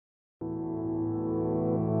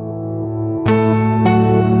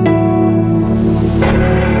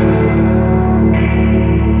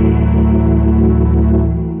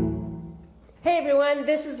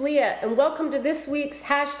this is Leah, and welcome to this week's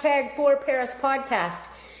 #4Paris podcast.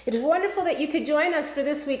 It is wonderful that you could join us for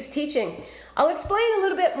this week's teaching. I'll explain a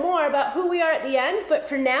little bit more about who we are at the end, but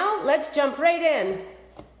for now, let's jump right in.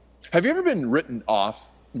 Have you ever been written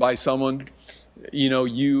off by someone? You know,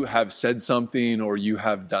 you have said something or you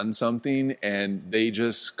have done something and they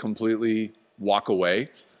just completely walk away.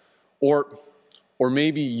 Or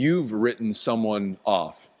maybe you've written someone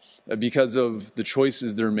off because of the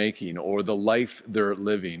choices they're making or the life they're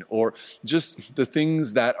living or just the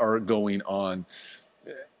things that are going on.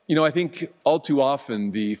 You know, I think all too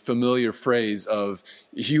often the familiar phrase of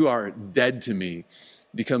 "you are dead to me"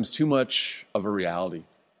 becomes too much of a reality,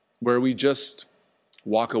 where we just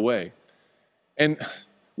walk away. And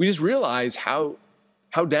we just realize how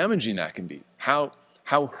damaging that can be, how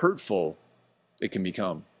hurtful it can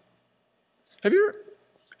become. Have you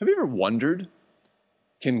ever wondered,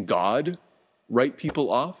 can God write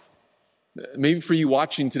people off? Maybe for you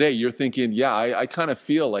watching today, you're thinking, yeah, I kind of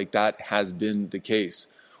feel like that has been the case.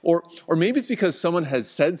 Or maybe it's because someone has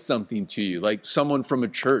said something to you, like someone from a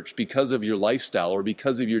church, because of your lifestyle or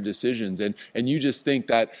because of your decisions, and you just think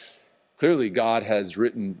that clearly God has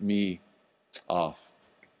written me off.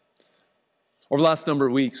 Over the last number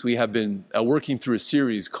of weeks, we have been working through a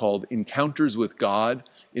series called Encounters with God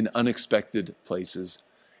in Unexpected Places.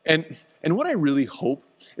 And what I really hope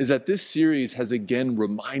is that this series has again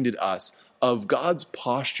reminded us of God's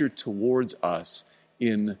posture towards us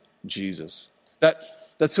in Jesus. That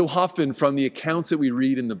so often from the accounts that we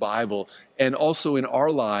read in the Bible and also in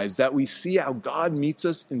our lives, that we see how God meets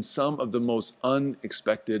us in some of the most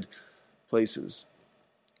unexpected places.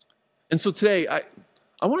 And so today,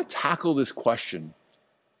 I want to tackle this question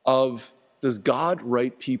of, does God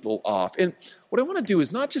write people off? And what I want to do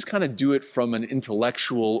is not just kind of do it from an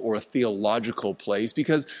intellectual or a theological place,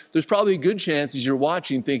 because there's probably a good chance as you're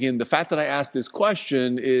watching thinking the fact that I asked this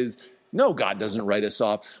question is, no, God doesn't write us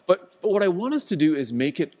off. But what I want us to do is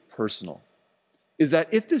make it personal. Is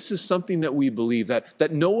that if this is something that we believe,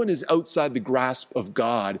 that no one is outside the grasp of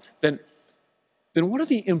God, then what are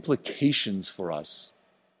the implications for us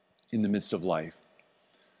in the midst of life?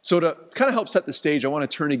 So to kind of help set the stage, I want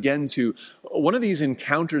to turn again to one of these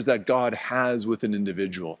encounters that God has with an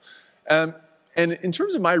individual. And in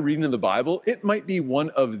terms of my reading of the Bible, it might be one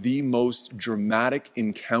of the most dramatic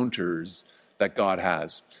encounters that God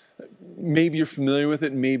has. Maybe you're familiar with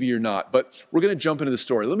it, maybe you're not, but we're going to jump into the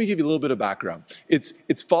story. Let me give you a little bit of background.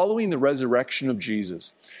 It's following the resurrection of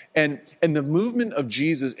Jesus. And the movement of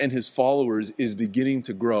Jesus and his followers is beginning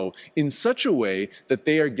to grow in such a way that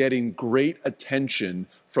they are getting great attention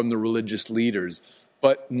from the religious leaders,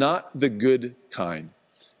 but not the good kind.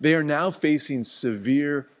 They are now facing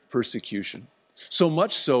severe persecution. So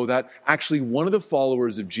much so that actually one of the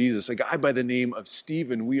followers of Jesus, a guy by the name of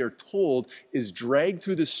Stephen, we are told, is dragged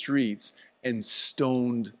through the streets and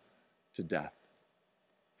stoned to death.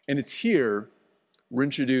 And it's here we're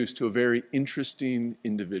introduced to a very interesting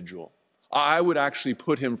individual. I would actually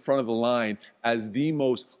put him front of the line as the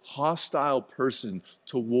most hostile person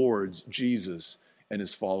towards Jesus and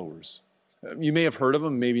his followers. You may have heard of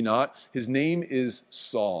him, maybe not. His name is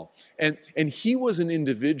Saul. And he was an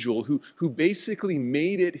individual who basically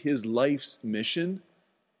made it his life's mission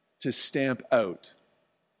to stamp out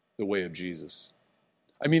the way of Jesus.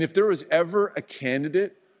 I mean, if there was ever a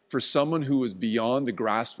candidate for someone who was beyond the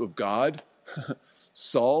grasp of God,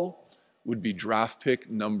 Saul would be draft pick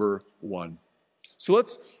number 1. So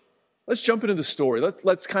let's jump into the story.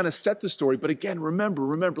 Let's kind of set the story. But again, remember,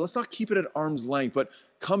 let's not keep it at arm's length, but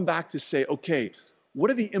come back to say, okay, what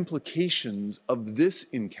are the implications of this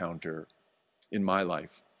encounter in my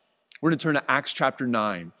life? We're going to turn to Acts chapter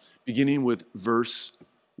 9, beginning with verse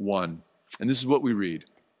 1. And this is what we read.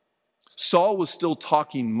 Saul was still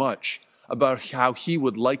talking much about how he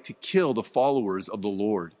would like to kill the followers of the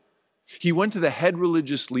Lord. He went to the head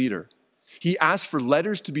religious leader. He asked for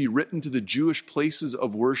letters to be written to the Jewish places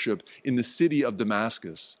of worship in the city of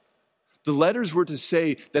Damascus. The letters were to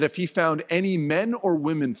say that if he found any men or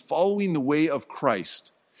women following the way of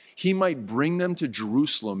Christ, he might bring them to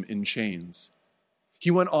Jerusalem in chains.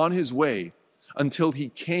 He went on his way until he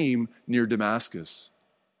came near Damascus.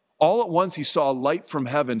 All at once he saw a light from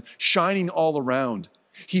heaven shining all around.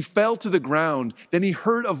 He fell to the ground. Then he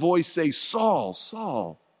heard a voice say, "Saul,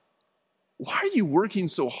 Saul, why are you working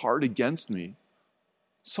so hard against me?"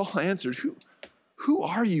 Saul answered, Who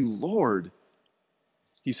are you, Lord?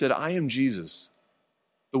 He said, "I am Jesus,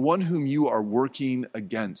 the one whom you are working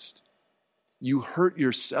against. You hurt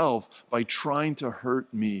yourself by trying to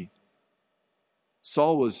hurt me."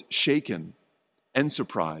 Saul was shaken and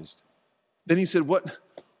surprised. Then he said,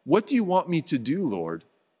 What do you want me to do, Lord?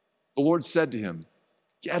 The Lord said to him,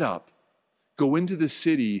 Get up, go into the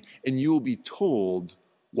city, and you will be told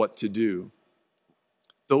what to do."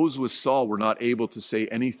 Those with Saul were not able to say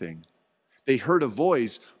anything. They heard a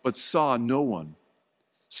voice, but saw no one.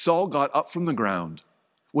 Saul got up from the ground.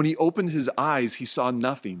 When he opened his eyes, he saw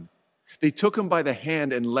nothing. They took him by the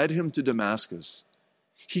hand and led him to Damascus.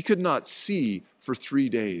 He could not see for 3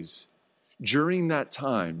 days. During that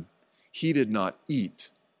time, he did not eat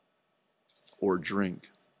or drink.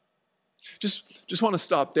 Just want to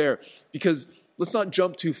stop there, because let's not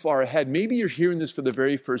jump too far ahead. Maybe you're hearing this for the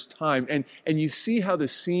very first time, and you see how the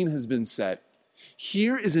scene has been set.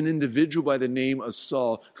 Here is an individual by the name of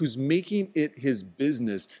Saul who's making it his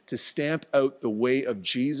business to stamp out the way of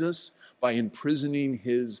Jesus by imprisoning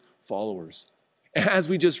his followers. And as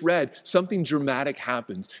we just read, something dramatic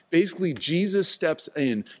happens. Basically, Jesus steps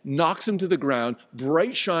in, knocks him to the ground,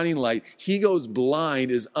 bright shining light. He goes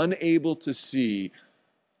blind, is unable to see.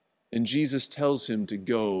 And Jesus tells him to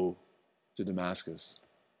go to Damascus.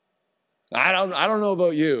 I don't know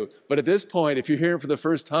about you, but at this point, if you're hearing for the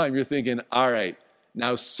first time, you're thinking, all right,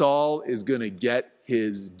 now Saul is going to get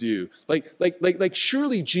his due. Like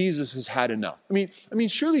surely Jesus has had enough. I mean,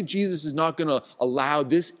 surely Jesus is not going to allow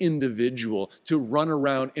this individual to run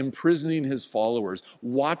around imprisoning his followers,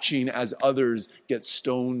 watching as others get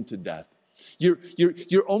stoned to death.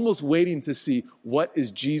 You're almost waiting to see what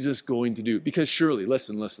is Jesus going to do. Because surely,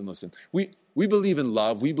 listen. We believe in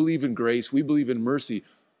love, we believe in grace, we believe in mercy,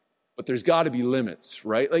 but there's got to be limits,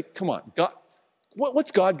 right? Like, come on, God,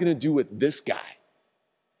 what's God going to do with this guy?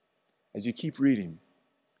 As you keep reading,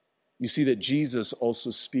 you see that Jesus also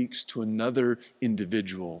speaks to another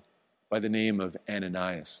individual by the name of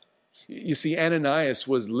Ananias. You see, Ananias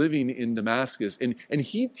was living in Damascus, and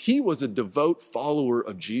he was a devout follower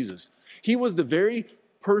of Jesus. He was the very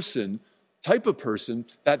type of person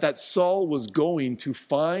that Saul was going to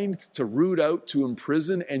find, to root out, to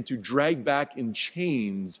imprison, and to drag back in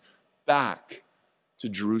chains back to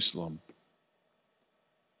Jerusalem.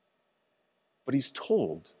 But he's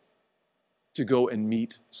told to go and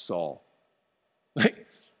meet Saul. Like,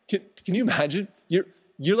 can you imagine? You're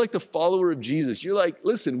like the follower of Jesus. You're like,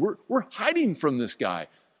 listen, we're hiding from this guy.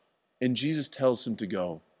 And Jesus tells him to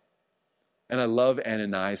go. And I love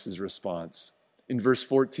Ananias' response. In verse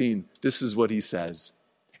 14, this is what he says.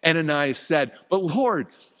 Ananias said, "But Lord,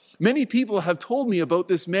 many people have told me about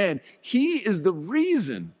this man. He is the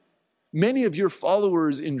reason many of your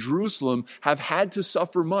followers in Jerusalem have had to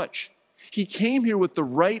suffer much. He came here with the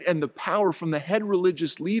right and the power from the head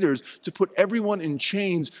religious leaders to put everyone in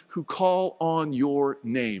chains who call on your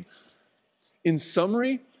name." In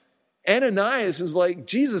summary, Ananias is like,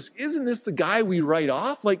 Jesus, isn't this the guy we write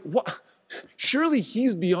off? Like, what? Surely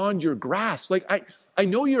he's beyond your grasp. Like, I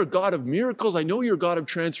know you're a God of miracles. I know you're a God of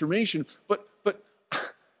transformation, but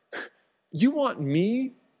you want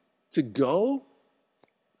me to go?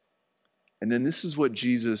 And then this is what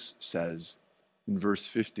Jesus says in verse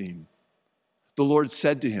 15. The Lord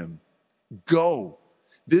said to him, "Go,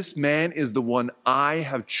 this man is the one I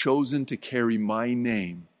have chosen to carry my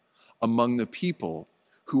name among the people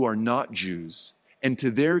who are not Jews, and to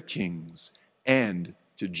their kings and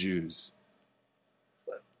to Jews."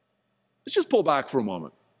 Let's just pull back for a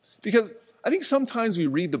moment, because I think sometimes we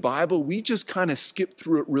read the Bible, we just kind of skip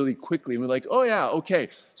through it really quickly. And we're like, oh yeah, okay.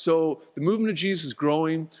 So the movement of Jesus is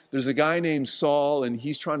growing. There's a guy named Saul, and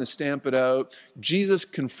he's trying to stamp it out. Jesus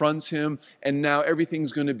confronts him, and now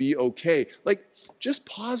everything's going to be okay. Like, just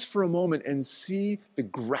pause for a moment and see the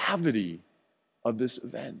gravity of this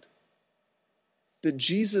event. That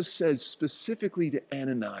Jesus says specifically to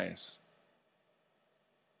Ananias,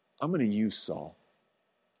 I'm going to use Saul.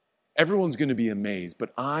 Everyone's going to be amazed,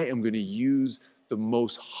 but I am going to use the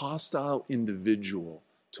most hostile individual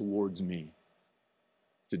towards me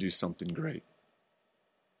to do something great.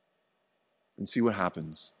 And see what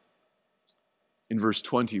happens. In verse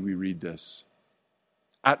 20, we read this.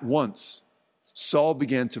 At once, Saul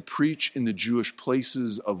began to preach in the Jewish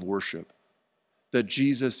places of worship that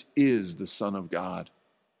Jesus is the Son of God.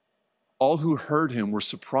 All who heard him were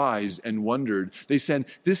surprised and wondered. They said,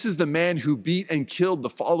 "This is the man who beat and killed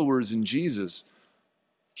the followers in Jesus.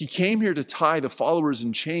 He came here to tie the followers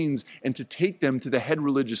in chains and to take them to the head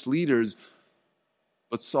religious leaders."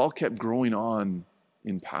 But Saul kept growing on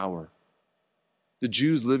in power. The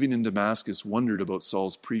Jews living in Damascus wondered about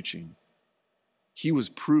Saul's preaching. He was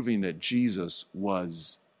proving that Jesus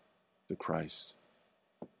was the Christ.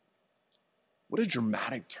 What a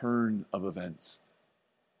dramatic turn of events.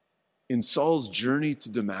 In Saul's journey to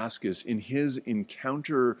Damascus, in his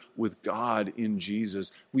encounter with God in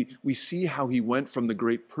Jesus, we see how he went from the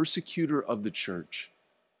great persecutor of the church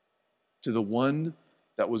to the one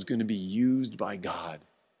that was going to be used by God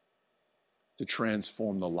to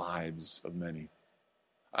transform the lives of many.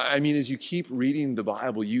 I mean, as you keep reading the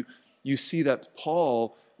Bible, you see that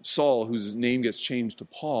Saul, whose name gets changed to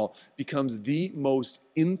Paul, becomes the most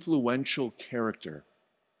influential character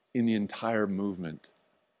in the entire movement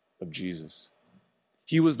of Jesus.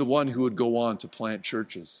 He was the one who would go on to plant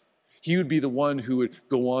churches. He would be the one who would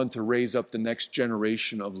go on to raise up the next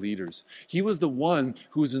generation of leaders. He was the one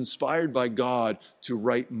who was inspired by God to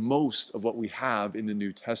write most of what we have in the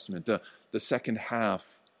New Testament, the second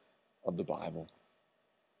half of the Bible.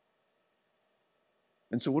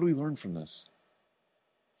 And so what do we learn from this?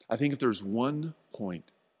 I think if there's one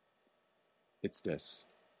point, it's this.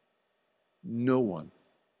 No one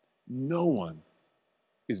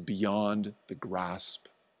is beyond the grasp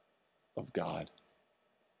of God.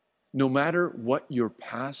 No matter what your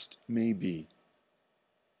past may be,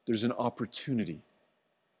 there's an opportunity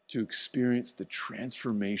to experience the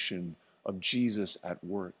transformation of Jesus at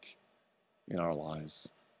work in our lives.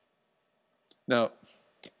 Now,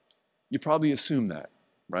 you probably assume that,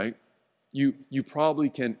 right? You probably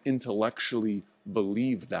can intellectually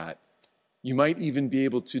believe that. You might even be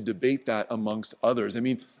able to debate that amongst others. I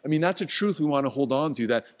mean that's a truth we want to hold on to,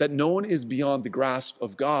 that no one is beyond the grasp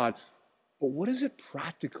of God. But what does it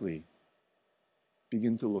practically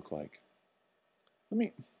begin to look like? Let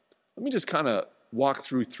me just kind of walk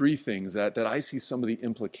through three things that I see some of the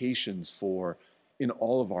implications for in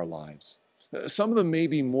all of our lives. Some of them may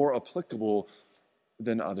be more applicable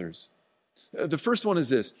than others. The first one is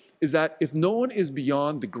this, is that if no one is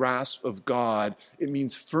beyond the grasp of God, it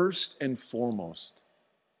means first and foremost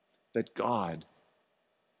that God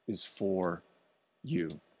is for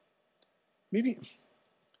you. Maybe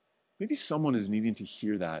someone is needing to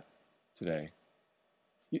hear that today.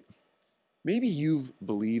 Maybe you've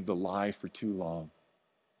believed the lie for too long,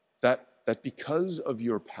 that because of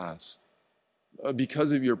your past,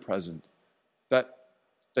 because of your present,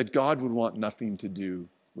 that God would want nothing to do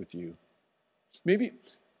with you. Maybe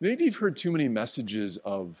you've heard too many messages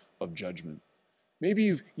of judgment.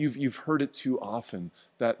 Maybe you've heard it too often,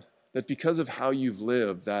 that because of how you've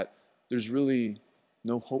lived, that there's really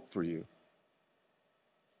no hope for you.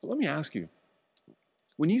 But let me ask you,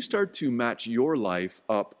 when you start to match your life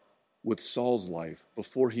up with Saul's life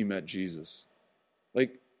before he met Jesus,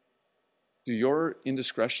 do your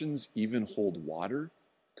indiscretions even hold water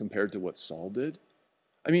compared to what Saul did?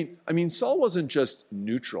 I mean, Saul wasn't just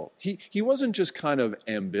neutral. He wasn't just kind of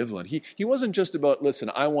ambivalent. He wasn't just about,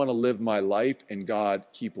 listen, I want to live my life and God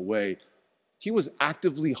keep away. He was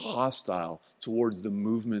actively hostile towards the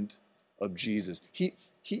movement of Jesus.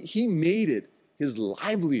 He made it his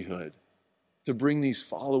livelihood to bring these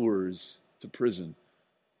followers to prison.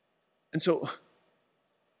 And so,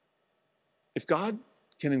 if God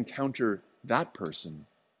can encounter that person,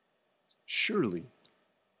 surely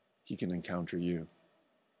he can encounter you.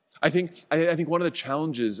 I think one of the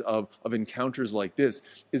challenges of encounters like this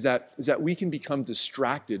is that we can become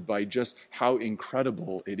distracted by just how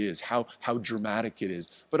incredible it is, how dramatic it is.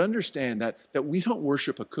 But understand that we don't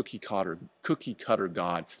worship a cookie cutter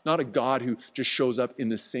God, not a God who just shows up in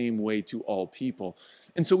the same way to all people.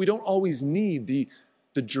 And so we don't always need the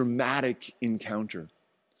dramatic encounter.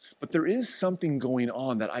 But there is something going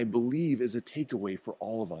on that I believe is a takeaway for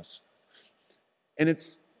all of us. And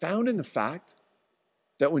it's found in the fact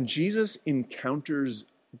that when Jesus encounters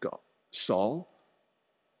Saul,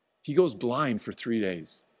 he goes blind for 3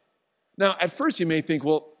 days. Now, at first you may think,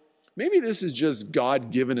 well, maybe this is just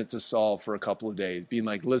God giving it to Saul for a couple of days, being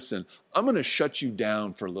like, listen, I'm going to shut you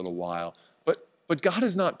down for a little while. But God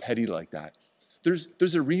is not petty like that.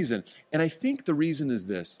 There's a reason. And I think the reason is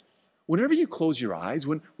this. Whenever you close your eyes,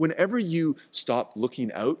 whenever you stop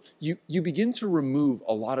looking out, you begin to remove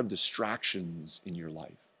a lot of distractions in your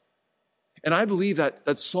life. And I believe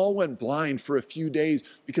that Saul went blind for a few days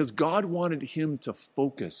because God wanted him to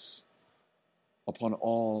focus upon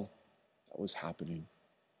all that was happening.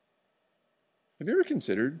 Have you ever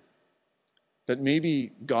considered that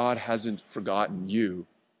maybe God hasn't forgotten you,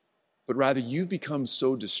 but rather you've become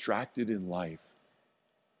so distracted in life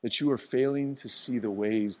that you are failing to see the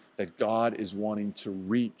ways that God is wanting to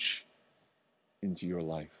reach into your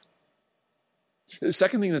life? The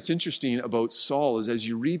second thing that's interesting about Saul is as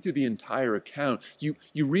you read through the entire account, you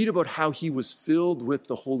read about how he was filled with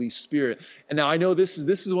the Holy Spirit. And now I know this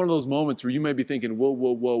is one of those moments where you might be thinking,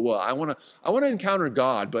 whoa. I want to encounter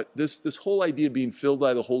God, but this whole idea of being filled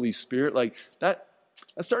by the Holy Spirit, like that's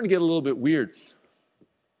starting to get a little bit weird.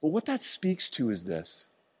 But what that speaks to is this,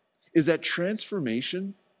 is that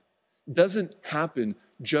transformation doesn't happen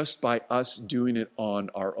just by us doing it on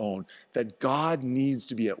our own, that God needs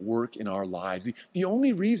to be at work in our lives. The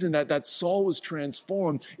only reason that Saul was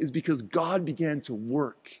transformed is because God began to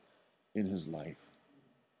work in his life.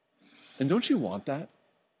 And don't you want that?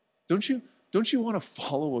 Don't you want to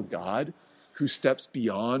follow a God who steps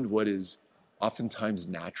beyond what is oftentimes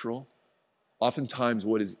natural, oftentimes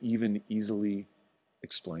what is even easily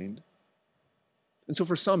explained? And so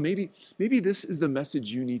for some, maybe this is the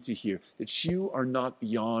message you need to hear, that you are not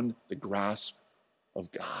beyond the grasp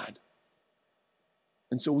of God.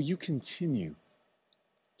 And so will you continue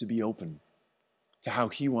to be open to how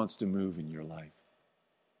he wants to move in your life?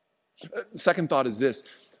 Second thought is this.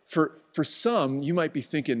 For some, you might be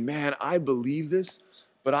thinking, man, I believe this,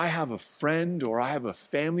 but I have a friend or I have a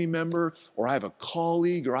family member or I have a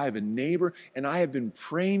colleague or I have a neighbor and I have been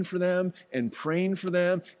praying for them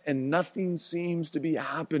and nothing seems to be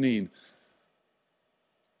happening.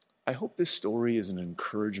 I hope this story is an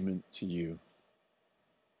encouragement to you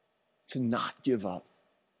to not give up,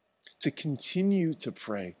 to continue to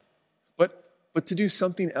pray, but to do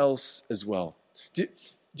something else as well. Do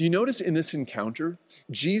you notice in this encounter,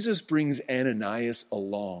 Jesus brings Ananias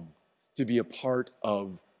along to be a part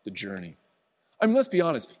of the journey? I mean, let's be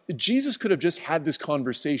honest. Jesus could have just had this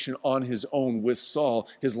conversation on his own with Saul.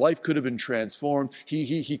 His life could have been transformed.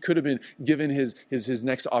 He could have been given his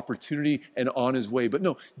next opportunity and on his way. But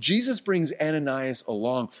no, Jesus brings Ananias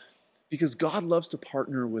along because God loves to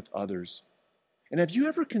partner with others. And have you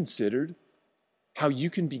ever considered how you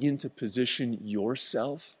can begin to position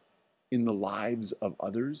yourself in the lives of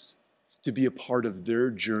others to be a part of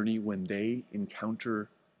their journey when they encounter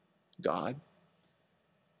God?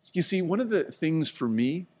 You see, one of the things for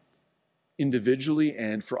me individually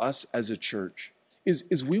and for us as a church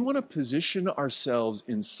is we want to position ourselves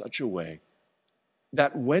in such a way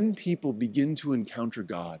that when people begin to encounter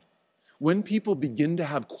God, when people begin to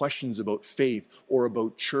have questions about faith or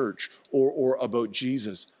about church or about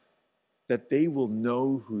Jesus, that they will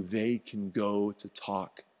know who they can go to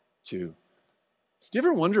talk to. Do you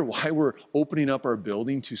ever wonder why we're opening up our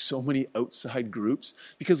building to so many outside groups?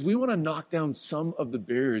 Because we want to knock down some of the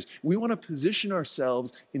barriers. We want to position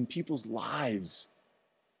ourselves in people's lives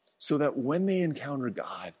so that when they encounter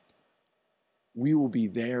God, we will be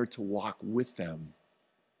there to walk with them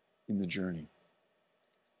in the journey.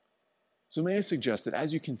 So may I suggest that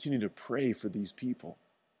as you continue to pray for these people,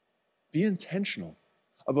 be intentional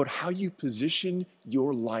about how you position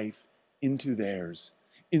your life into theirs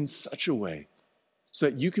in such a way so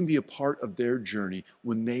that you can be a part of their journey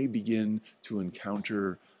when they begin to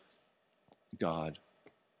encounter God.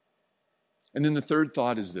 And then the third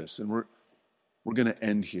thought is this, and we're going to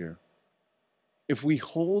end here. If we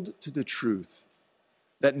hold to the truth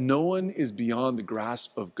that no one is beyond the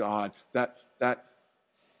grasp of God, that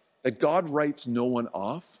God writes no one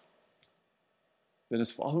off, then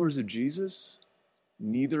as followers of Jesus,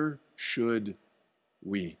 neither should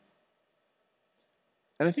we.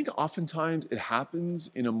 And I think oftentimes it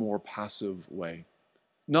happens in a more passive way,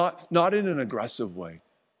 not in an aggressive way,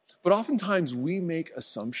 but oftentimes we make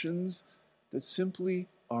assumptions that simply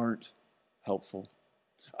aren't helpful.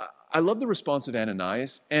 I love the response of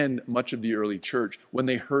Ananias and much of the early church when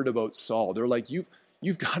they heard about Saul. They're like,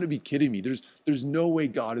 you've got to be kidding me. There's no way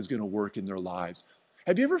God is going to work in their lives.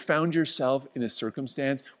 Have you ever found yourself in a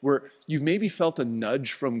circumstance where you've maybe felt a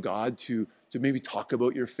nudge from God to maybe talk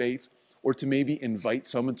about your faith or to maybe invite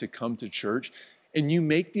someone to come to church, and you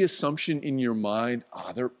make the assumption in your mind,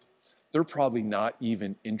 they're probably not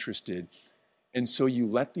even interested, and so you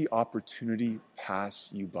let the opportunity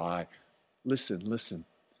pass you by? Listen.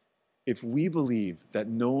 If we believe that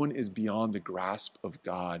no one is beyond the grasp of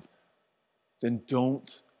God, then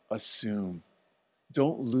don't assume.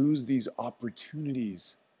 Don't lose these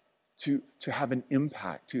opportunities to have an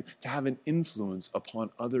impact, to have an influence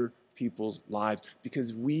upon other people's lives,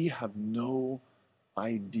 because we have no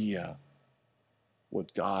idea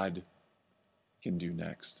what God can do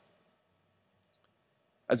next.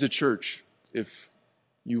 As a church, if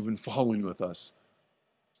you've been following with us,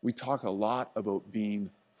 we talk a lot about being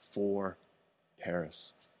for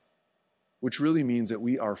Paris, which really means that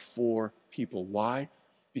we are for people. Why?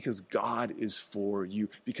 Because God is for you.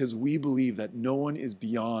 Because we believe that no one is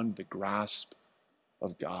beyond the grasp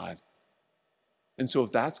of God. And so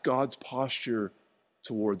if that's God's posture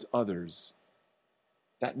towards others,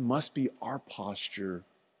 that must be our posture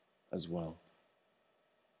as well.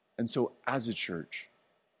 And so as a church,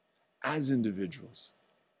 as individuals,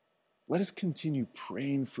 let us continue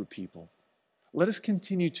praying for people. Let us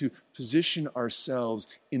continue to position ourselves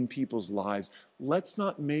in people's lives. Let's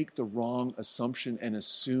not make the wrong assumption and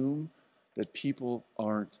assume that people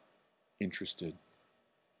aren't interested.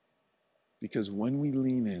 Because when we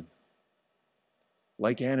lean in,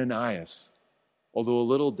 like Ananias, although a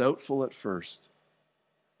little doubtful at first,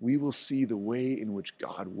 we will see the way in which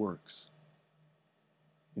God works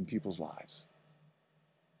in people's lives.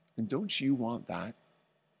 And don't you want that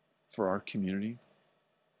for our community,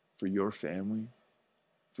 for your family,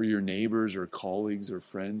 for your neighbors or colleagues or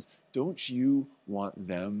friends? Don't you want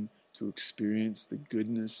them to experience the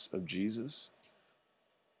goodness of Jesus?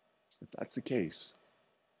 If that's the case,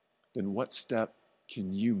 then what step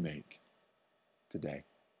can you make today?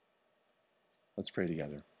 Let's pray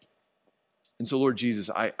together. And so, Lord Jesus,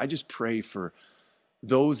 I just pray for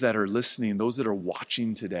those that are listening, those that are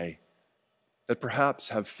watching today, that perhaps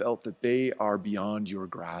have felt that they are beyond your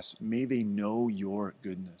grasp. May they know your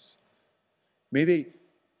goodness. May they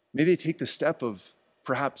take the step of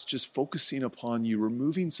perhaps just focusing upon you,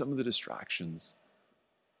 removing some of the distractions,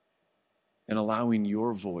 and allowing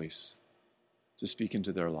your voice to speak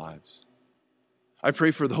into their lives. I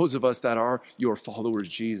pray for those of us that are your followers,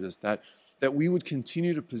 Jesus, that we would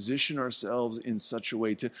continue to position ourselves in such a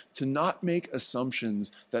way to not make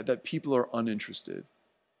assumptions that people are uninterested,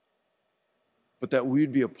 but that we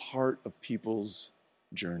would be a part of people's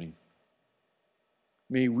journey.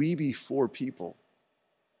 May we be for people,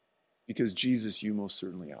 because Jesus, you most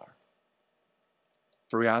certainly are.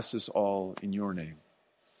 For we ask this all in your name.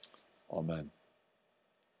 Amen.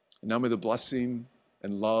 And now may the blessing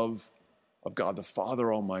and love of God the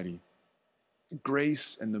Father Almighty, the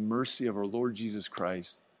grace and the mercy of our Lord Jesus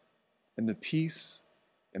Christ, and the peace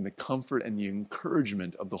and the comfort and the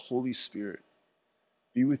encouragement of the Holy Spirit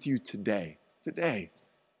be with you today,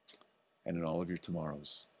 and in all of your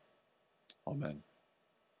tomorrows. Amen.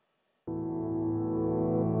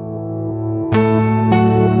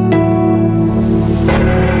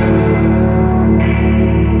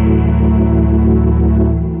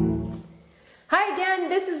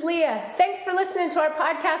 Thanks for listening to our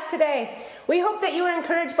podcast today. We hope that you were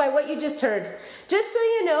encouraged by what you just heard. Just so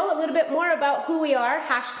you know a little bit more about who we are,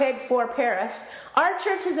 #4Paris, our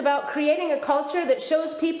church is about creating a culture that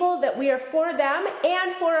shows people that we are for them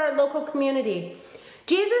and for our local community.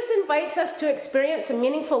 Jesus invites us to experience a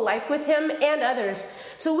meaningful life with him and others.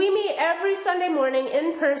 So we meet every Sunday morning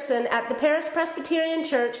in person at the Paris Presbyterian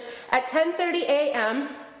Church at 10:30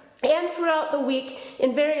 a.m. and throughout the week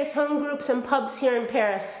in various home groups and pubs here in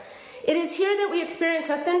Paris. It is here that we experience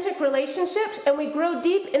authentic relationships and we grow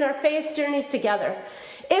deep in our faith journeys together.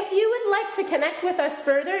 If you would like to connect with us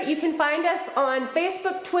further, you can find us on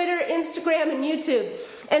Facebook, Twitter, Instagram, and YouTube.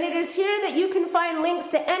 And it is here that you can find links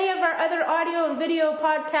to any of our other audio and video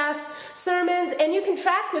podcasts, sermons, and you can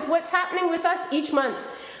track with what's happening with us each month.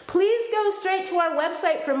 Please go straight to our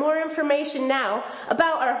website for more information now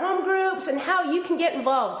about our home groups and how you can get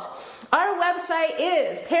involved. Our website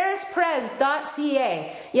is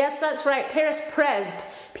parispresb.ca. Yes, that's right, parispresb,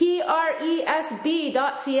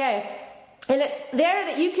 Presb.ca. And it's there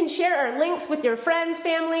that you can share our links with your friends,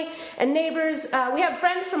 family, and neighbors. We have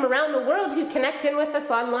friends from around the world who connect in with us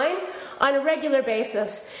online on a regular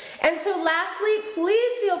basis. And so lastly,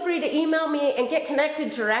 please feel free to email me and get connected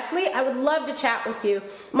directly. I would love to chat with you.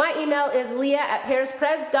 My email is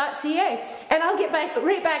leah@parispresb.ca, and I'll get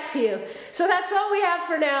right back to you. So that's all we have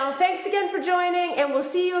for now. Thanks again for joining, and we'll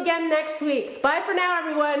see you again next week. Bye for now,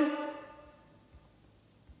 everyone.